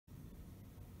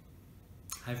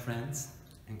Hi friends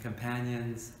and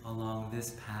companions along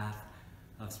this path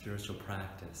of spiritual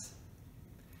practice.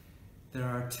 There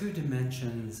are two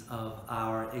dimensions of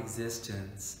our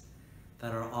existence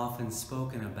that are often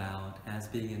spoken about as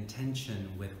being in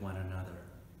tension with one another.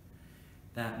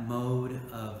 That mode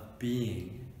of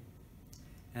being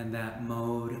and that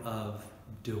mode of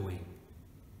doing.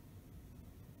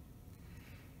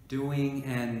 Doing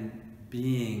and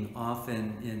being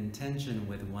often in tension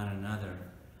with one another,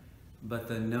 but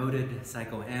the noted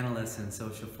psychoanalyst and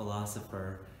social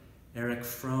philosopher Erich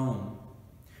Fromm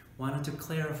wanted to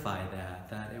clarify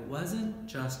that it wasn't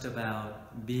just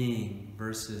about being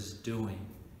versus doing.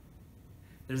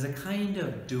 There's a kind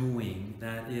of doing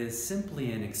that is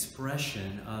simply an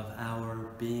expression of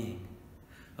our being,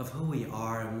 of who we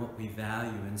are and what we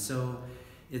value, and so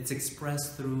it's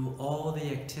expressed through all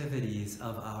the activities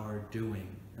of our doing.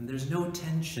 And there's no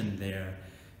tension there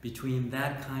between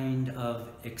that kind of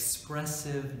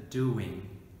expressive doing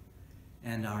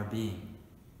and our being.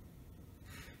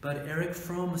 But Erich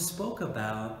Fromm spoke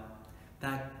about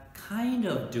that kind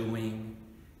of doing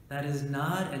that is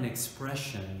not an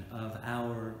expression of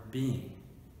our being.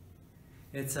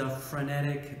 It's a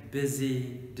frenetic,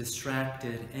 busy,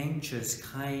 distracted, anxious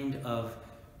kind of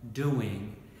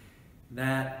doing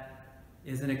that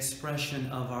is an expression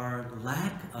of our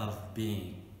lack of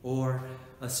being, or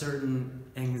a certain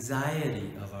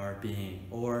anxiety of our being,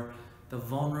 or the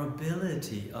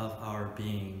vulnerability of our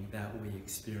being that we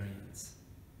experience.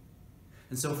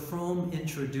 And so Fromm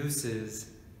introduces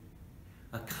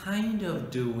a kind of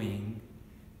doing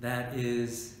that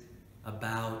is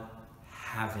about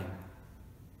having.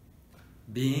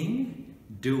 Being,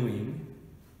 doing,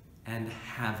 and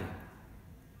having.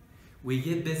 We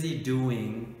get busy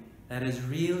doing that is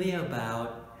really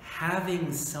about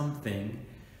having something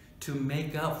to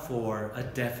make up for a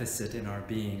deficit in our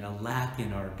being, a lack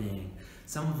in our being,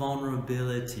 some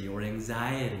vulnerability or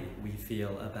anxiety we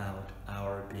feel about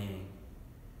our being.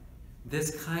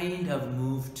 This kind of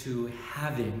move to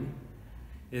having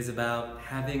is about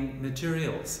having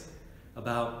materials,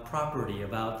 about property,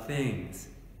 about things.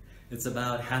 It's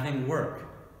about having work.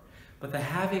 But the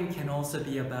having can also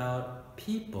be about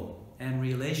people and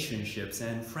relationships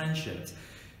and friendships.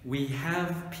 We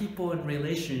have people and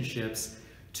relationships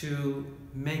to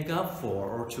make up for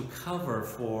or to cover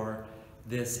for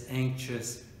this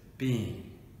anxious being.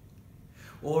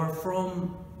 Or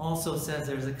Fromm also says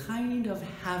there's a kind of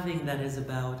having that is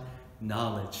about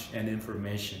knowledge and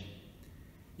information.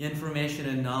 Information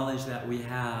and knowledge that we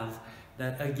have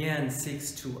that again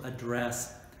seeks to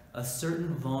address a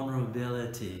certain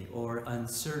vulnerability or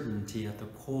uncertainty at the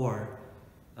core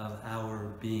of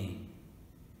our being.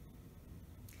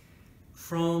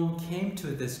 Fromm came to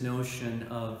this notion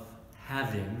of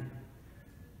having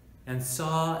and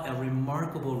saw a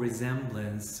remarkable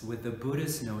resemblance with the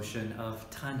Buddhist notion of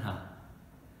tanha,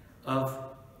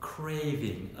 of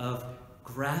craving, of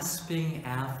grasping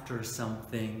after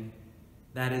something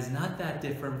that is not that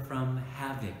different from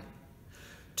having.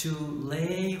 To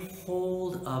lay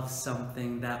hold of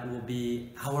something that will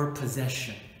be our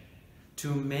possession,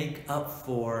 to make up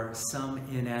for some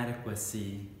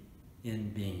inadequacy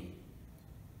in being.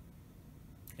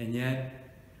 And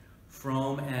yet,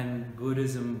 Fromm and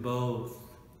Buddhism both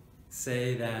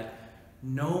say that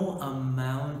no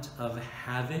amount of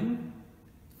having,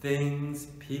 things,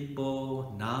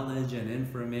 people, knowledge and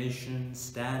information,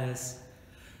 status,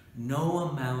 no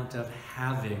amount of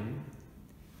having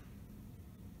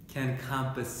can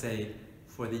compensate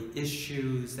for the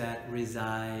issues that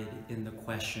reside in the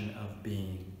question of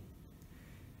being.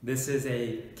 This is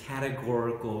a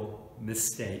categorical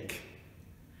mistake.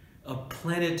 A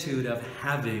plenitude of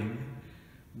having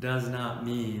does not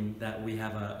mean that we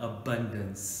have an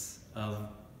abundance of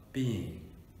being.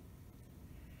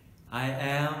 I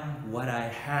am what I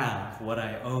have, what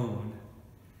I own,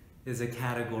 is a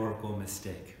categorical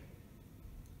mistake.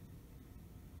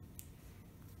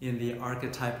 In the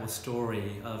archetypal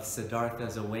story of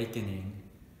Siddhartha's awakening,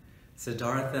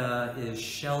 Siddhartha is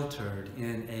sheltered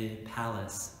in a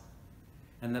palace.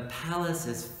 And the palace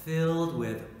is filled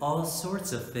with all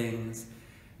sorts of things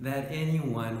that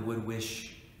anyone would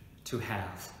wish to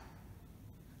have.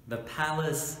 The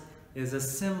palace is a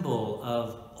symbol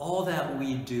of all that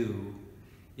we do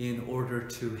in order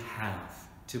to have,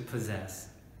 to possess.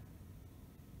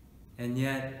 And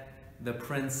yet, the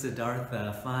Prince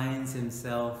Siddhartha finds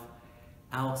himself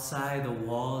outside the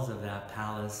walls of that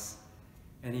palace,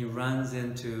 and he runs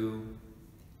into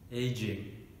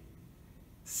aging,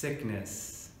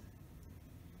 sickness,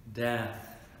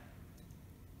 death,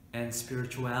 and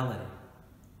spirituality.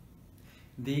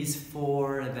 These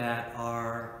four that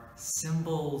are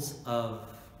symbols of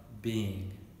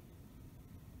being.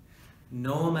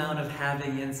 No amount of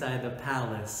having inside the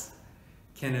palace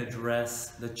can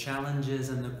address the challenges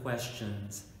and the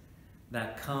questions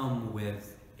that come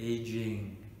with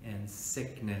aging and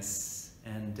sickness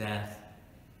and death,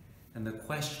 and the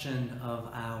question of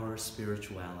our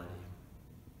spirituality,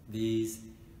 these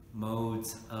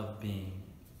modes of being.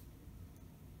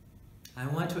 I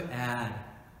want to add,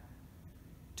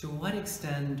 to what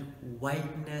extent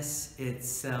whiteness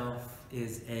itself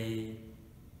is a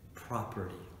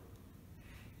property.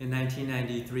 In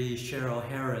 1993, Cheryl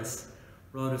Harris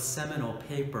wrote a seminal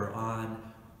paper on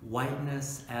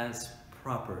whiteness as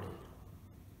property.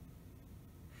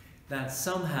 That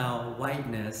somehow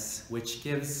whiteness, which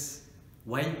gives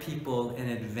white people an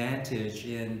advantage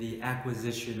in the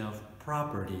acquisition of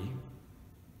property,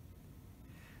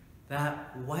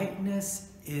 that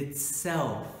whiteness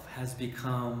itself has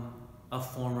become a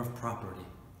form of property.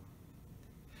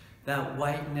 That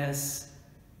whiteness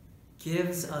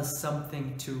gives us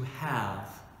something to have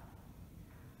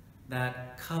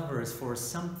that covers for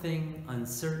something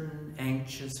uncertain,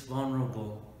 anxious,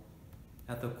 vulnerable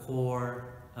at the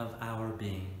core of our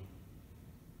being.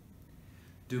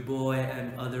 Du Bois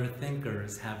and other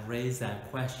thinkers have raised that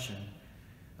question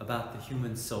about the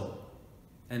human soul,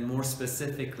 and more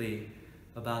specifically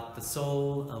about the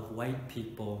soul of white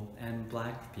people and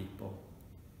black people.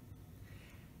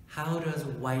 How does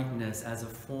whiteness as a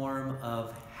form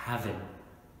of having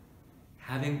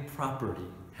property,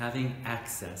 having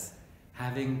access,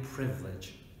 having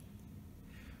privilege,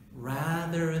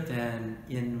 rather than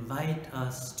invite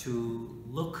us to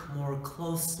look more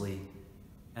closely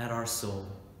at our soul?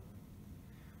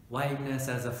 Whiteness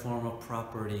as a form of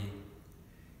property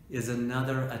is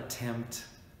another attempt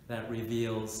that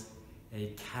reveals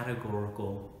a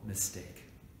categorical mistake.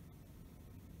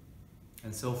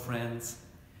 And so, friends,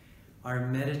 our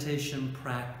meditation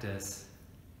practice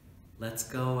lets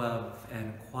go of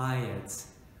and quiets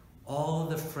all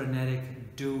the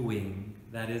frenetic doing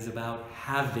that is about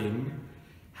having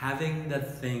the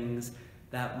things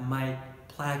that might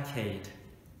placate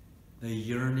the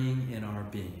yearning in our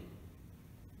being.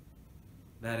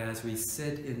 That as we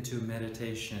sit into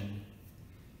meditation,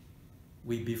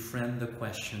 we befriend the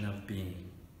question of being,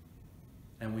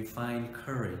 and we find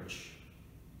courage,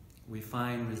 we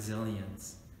find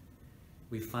resilience,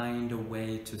 we find a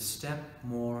way to step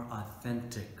more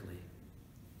authentically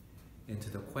into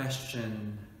the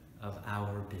question of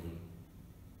our being.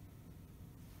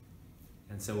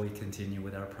 And so we continue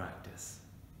with our practice.